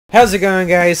How's it going,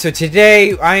 guys? So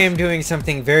today I am doing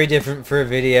something very different for a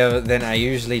video than I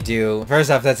usually do.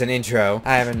 First off, that's an intro.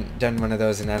 I haven't done one of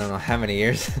those in I don't know how many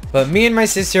years. But me and my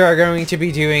sister are going to be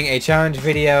doing a challenge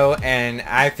video, and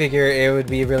I figure it would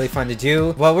be really fun to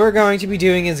do. What we're going to be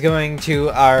doing is going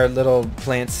to our little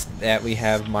plants that we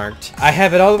have marked. I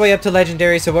have it all the way up to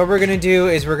legendary, so what we're going to do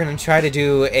is we're going to try to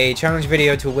do a challenge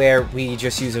video to where we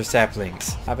just use our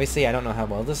saplings. Obviously, I don't know how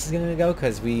well this is going to go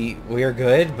because we're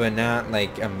good, but not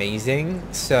like amazing.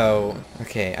 So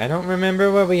okay, I don't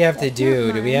remember what we have to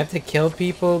do. Do we have to kill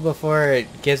people before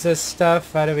it gives us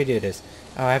stuff? How do we do this?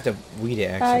 Oh, I have to weed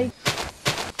it actually.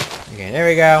 Okay, there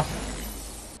we go.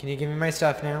 Can you give me my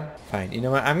stuff now? Fine. You know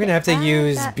what? I'm gonna have to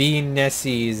use B.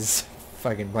 Nessie's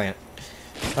fucking plant.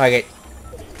 Okay.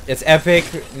 It's epic,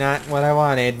 not what I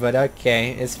wanted, but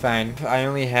okay, it's fine. I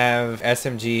only have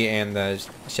SMG and the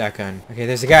shotgun. Okay,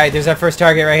 there's a guy. There's our first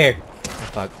target right here. Oh,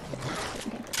 fuck.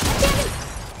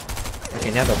 Okay,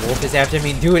 now the wolf is after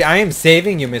me. Dude, I am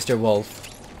saving you, Mr. Wolf.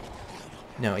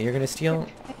 No, you're gonna steal...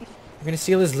 You're gonna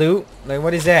steal his loot? Like,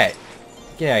 what is that?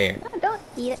 Get out of here. No, don't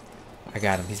eat it. I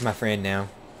got him. He's my friend now.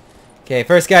 Okay,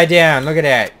 first guy down. Look at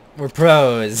that. We're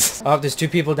pros. Oh, there's two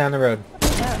people down the road.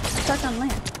 Oh, stuck on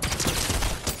land.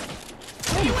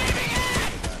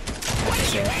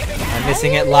 I'm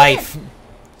missing it life.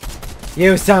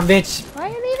 You son of a bitch. Why are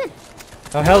you leaving?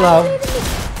 Oh, hello.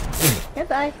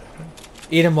 Goodbye.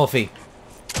 Eat him, Wolfie.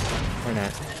 Or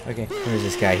not. Okay, where's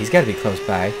this guy? He's gotta be close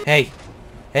by. Hey!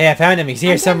 Hey, I found him! He's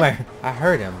here somewhere! I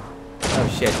heard him.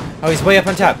 Oh shit. Oh, he's way up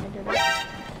on top!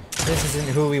 This isn't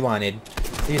who we wanted.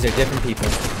 These are different people.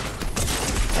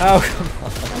 Oh,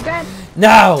 come on.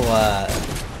 No!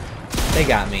 They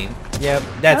got me. Yep,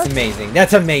 that's amazing.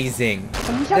 That's amazing!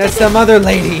 That's some other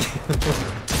lady!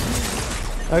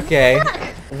 Okay.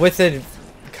 With a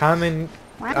common...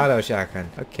 auto shotgun.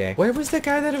 Okay. Where was the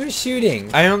guy that I was shooting?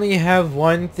 I only have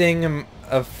one thing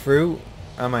of fruit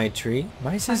on my tree.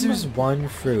 My scissors one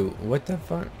fruit. What the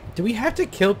fuck? Do we have to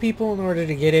kill people in order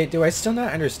to get it? Do I still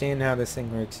not understand how this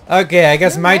thing works? Okay, I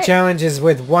guess my challenge is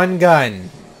with one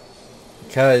gun.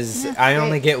 Because I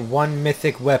only get one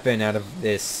mythic weapon out of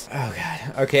this. Oh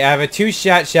god. Okay, I have a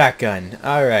 2-shot shotgun.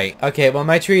 Alright. Okay, well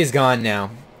my tree is gone now.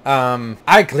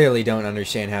 I clearly don't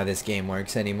understand how this game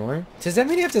works anymore. Does that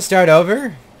mean you have to start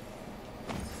over?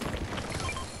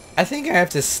 I think I have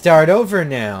to start over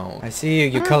now. I see you,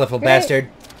 you colorful bastard.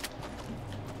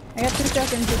 I got 2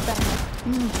 seconds to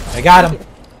stop. I got him.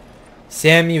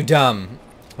 Sam, you dumb.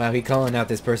 Wow, he calling out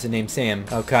this person named Sam.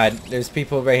 Oh god, there's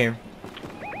people right here.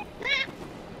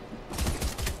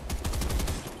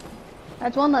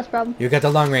 That's one less problem. You got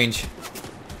the long range.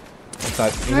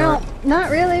 You know well,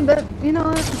 not really, but you know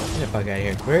what? Get the fuck out of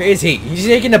here. Where is he? He's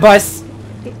taking the bus!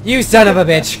 You son of a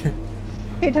bitch!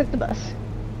 He took the bus.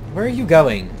 Where are you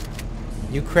going?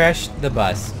 You crashed the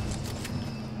bus.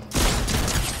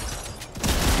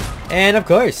 And of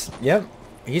course, yep.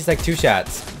 He's like 2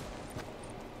 shots.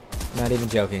 Not even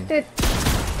joking. Dude.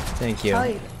 Thank you.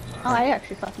 Oh, I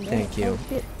actually fucking did. Thank you. Oh,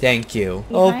 thank you.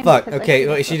 Oh fuck. Okay,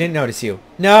 wait, she didn't notice you.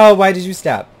 No, why did you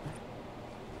stop?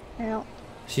 I don't.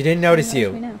 She didn't notice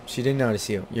you. She didn't notice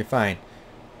you. You're fine.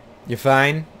 You're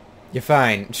fine. You're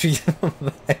fine. She's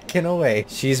backing away.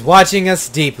 She's watching us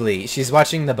deeply. She's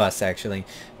watching the bus, actually.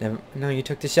 No, you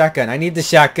took the shotgun. I need the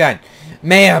shotgun.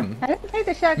 Ma'am! I didn't take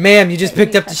the shotgun. Ma'am, you just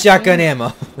picked up the shotgun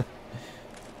ammo.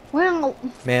 Well...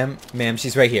 Ma'am,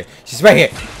 she's right here. She's right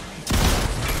here.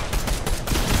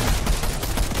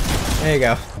 There you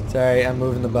go. Sorry, I'm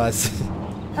moving the bus.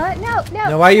 No.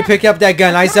 No, why you pick up that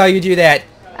gun? I saw you do that.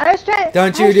 I was trying.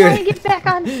 Don't you do it. I was trying to get back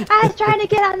on. I was trying to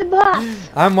get on the bus.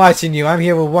 I'm watching you. I'm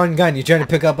here with one gun. You're trying to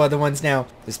pick up other ones now.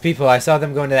 There's people. I saw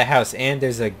them going to that house, and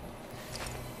there's a.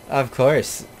 Of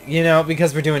course, you know,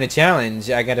 because we're doing a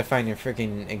challenge. I gotta find your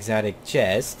freaking exotic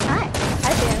chest. Hi,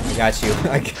 I got you.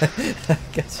 I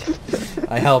got you.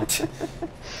 I helped.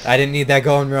 I didn't need that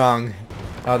going wrong.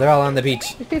 Oh, they're all on the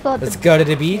beach. Let's go to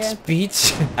the beach. Yeah.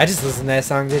 Beach. I just listened to that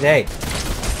song today.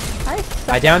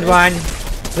 I downed one.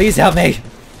 Please help me.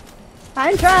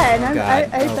 I'm trying. Oh, God.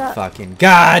 I Oh, thought... fucking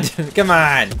God. Come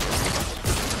on.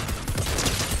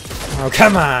 Oh,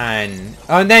 come on.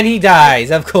 Oh, and then he dies,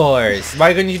 of course.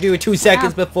 Why couldn't you do it 2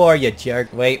 seconds before, you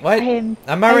jerk? Wait, what? I'm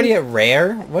already at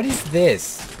rare? What is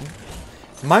this?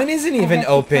 Mine isn't even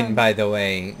open, by the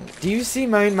way. Do you see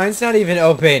mine? Mine's not even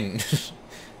open.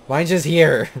 Mine's just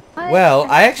here. Well,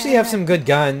 I actually have some good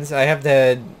guns. I have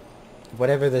the...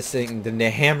 whatever this thing... the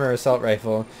hammer assault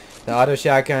rifle. The auto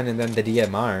shotgun and then the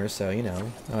DMR, so you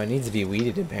know. Oh, it needs to be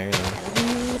weeded apparently.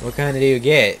 What kind do you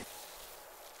get?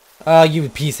 Oh, you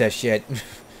piece of shit.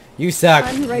 You suck.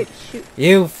 I'm right. Shoot.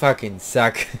 You fucking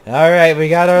suck. Alright, we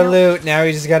got our Nope. loot. Now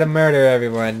we just gotta murder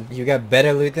everyone. You got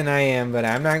better loot than I am, but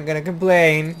I'm not gonna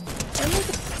complain.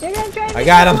 They're gonna try. I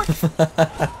got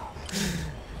him.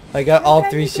 I got all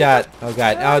 3 shots. Oh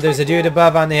god. Oh, there's a dude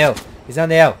above on the hill. He's on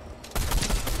the hill.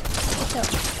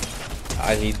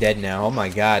 Oh, he's dead now. Oh my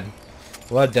god.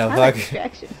 What the fuck?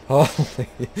 Holy.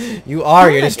 You are.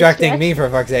 You're distracting me for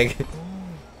fuck's sake.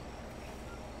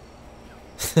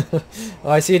 Oh,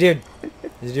 I see a dude.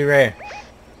 There's a dude right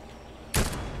here.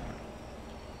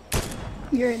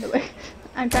 You're in the way.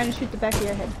 I'm trying to shoot the back of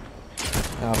your head.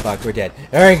 Oh fuck, we're dead.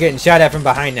 Alright, getting shot at from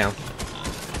behind now.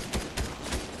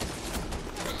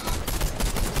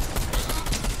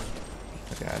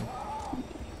 Oh god.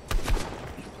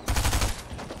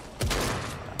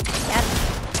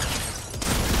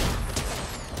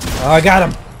 Oh, I got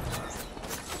him!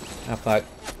 Oh fuck.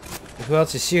 Who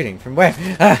else is shooting? From where?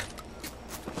 Ah!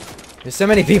 There's so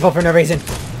many people for no reason.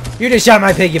 You just shot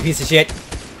my pig, you piece of shit.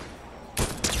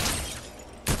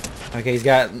 Okay, he's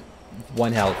got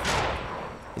 1 health.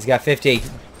 He's got 50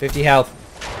 health.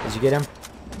 Did you get him?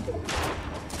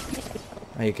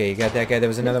 Okay, you got that guy. There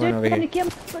was another one over here.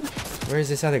 Where is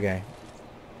this other guy?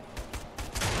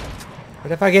 Where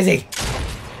the fuck is he?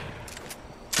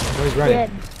 Oh, he's running.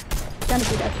 Dead. Gonna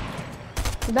be dead.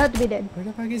 About to be dead. Where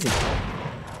the fuck is he?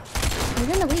 He's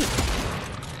in the weed.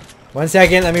 1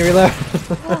 second, let me reload.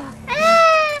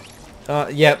 Oh,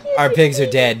 yep, our pigs are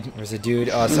dead. There's a dude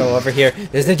also over here.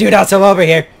 There's a dude also over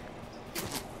here.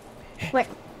 Wait.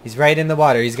 He's right in the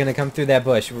water. He's gonna come through that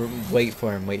bush. Wait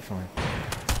for him. Wait for him.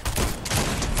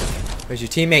 Where's your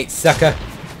teammate, sucker?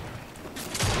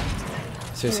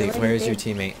 Seriously, where is your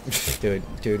teammate?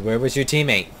 Dude, where was your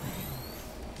teammate?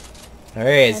 There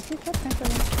he is.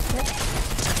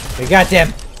 We got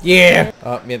them. Yeah.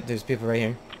 Oh, yep. There's people right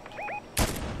here.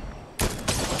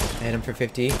 Hit him for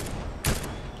 50.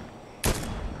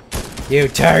 You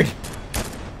turd.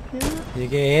 You can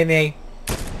hit me.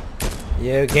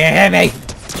 You can hit me.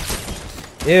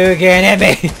 You can hit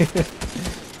me.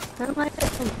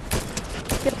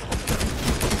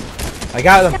 I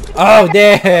got them. Oh,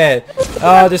 dead.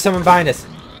 Oh, there's someone behind us.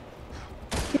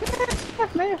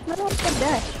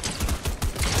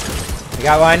 I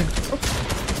got one.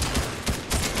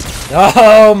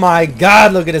 Oh my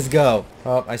god, look at us go.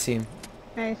 Oh, I see him.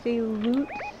 I see loot.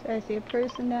 I see a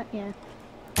person that, yeah.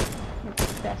 It's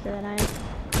faster than I am.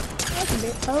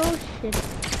 Oh shit.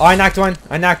 Oh, I knocked one.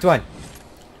 I knocked one.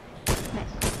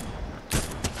 Nice.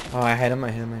 Oh, I hit him.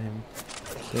 I hit him. I hit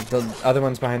him. The other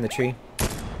one's behind the tree.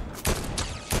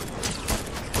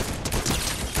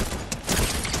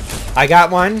 I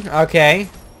got one. Okay.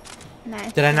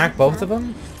 Nice. Did I knock both of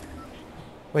them?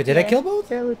 Wait, did I kill both?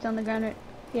 Their loot's on the ground right.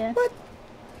 Yeah. What?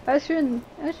 I was shooting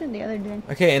the other dude.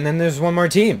 Okay, and then there's one more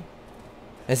team.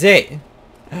 That's it.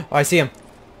 Oh, I see him.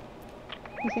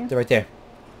 You see him? They're right there.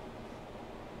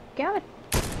 Got it.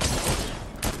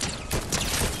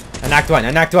 I knocked one.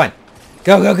 I knocked one.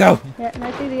 Go, go, go. Yeah, and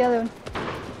I see the other one.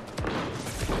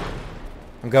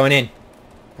 I'm going in.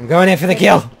 I'm going in for the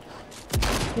kill.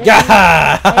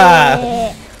 Yeah.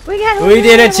 Yeah! We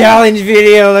did a challenge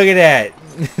video. Look at that.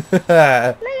 Look at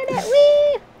that.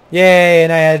 Wee! Yay!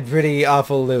 And I had pretty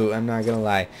awful loot. I'm not gonna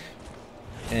lie.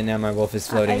 And now my wolf is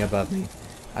floating above me.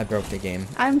 I broke the game.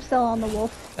 I'm still on the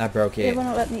wolf. I broke it. They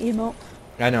wouldn't let me emote.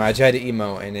 I know. I tried to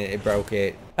emote and it broke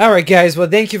it. Alright guys, well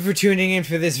thank you for tuning in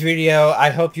for this video. I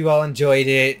hope you all enjoyed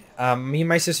it. Me and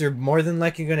my sister are more than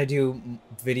likely gonna do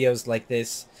videos like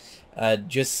this.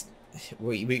 Just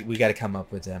we gotta come up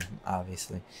with them,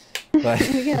 obviously. But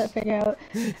We gotta figure out.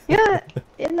 Yeah,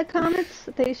 in the comments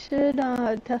they should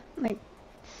like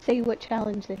say what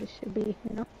challenge they should be.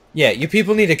 You know. yeah, you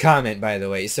people need to comment, by the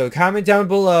way. So comment down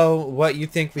below what you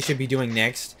think we should be doing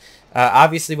next.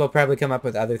 Obviously, we'll probably come up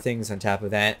with other things on top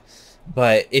of that.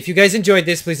 But if you guys enjoyed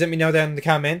this, please let me know down in the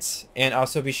comments. And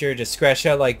also be sure to scratch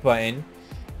that like button.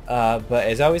 But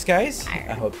as always, guys,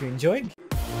 I hope you enjoyed.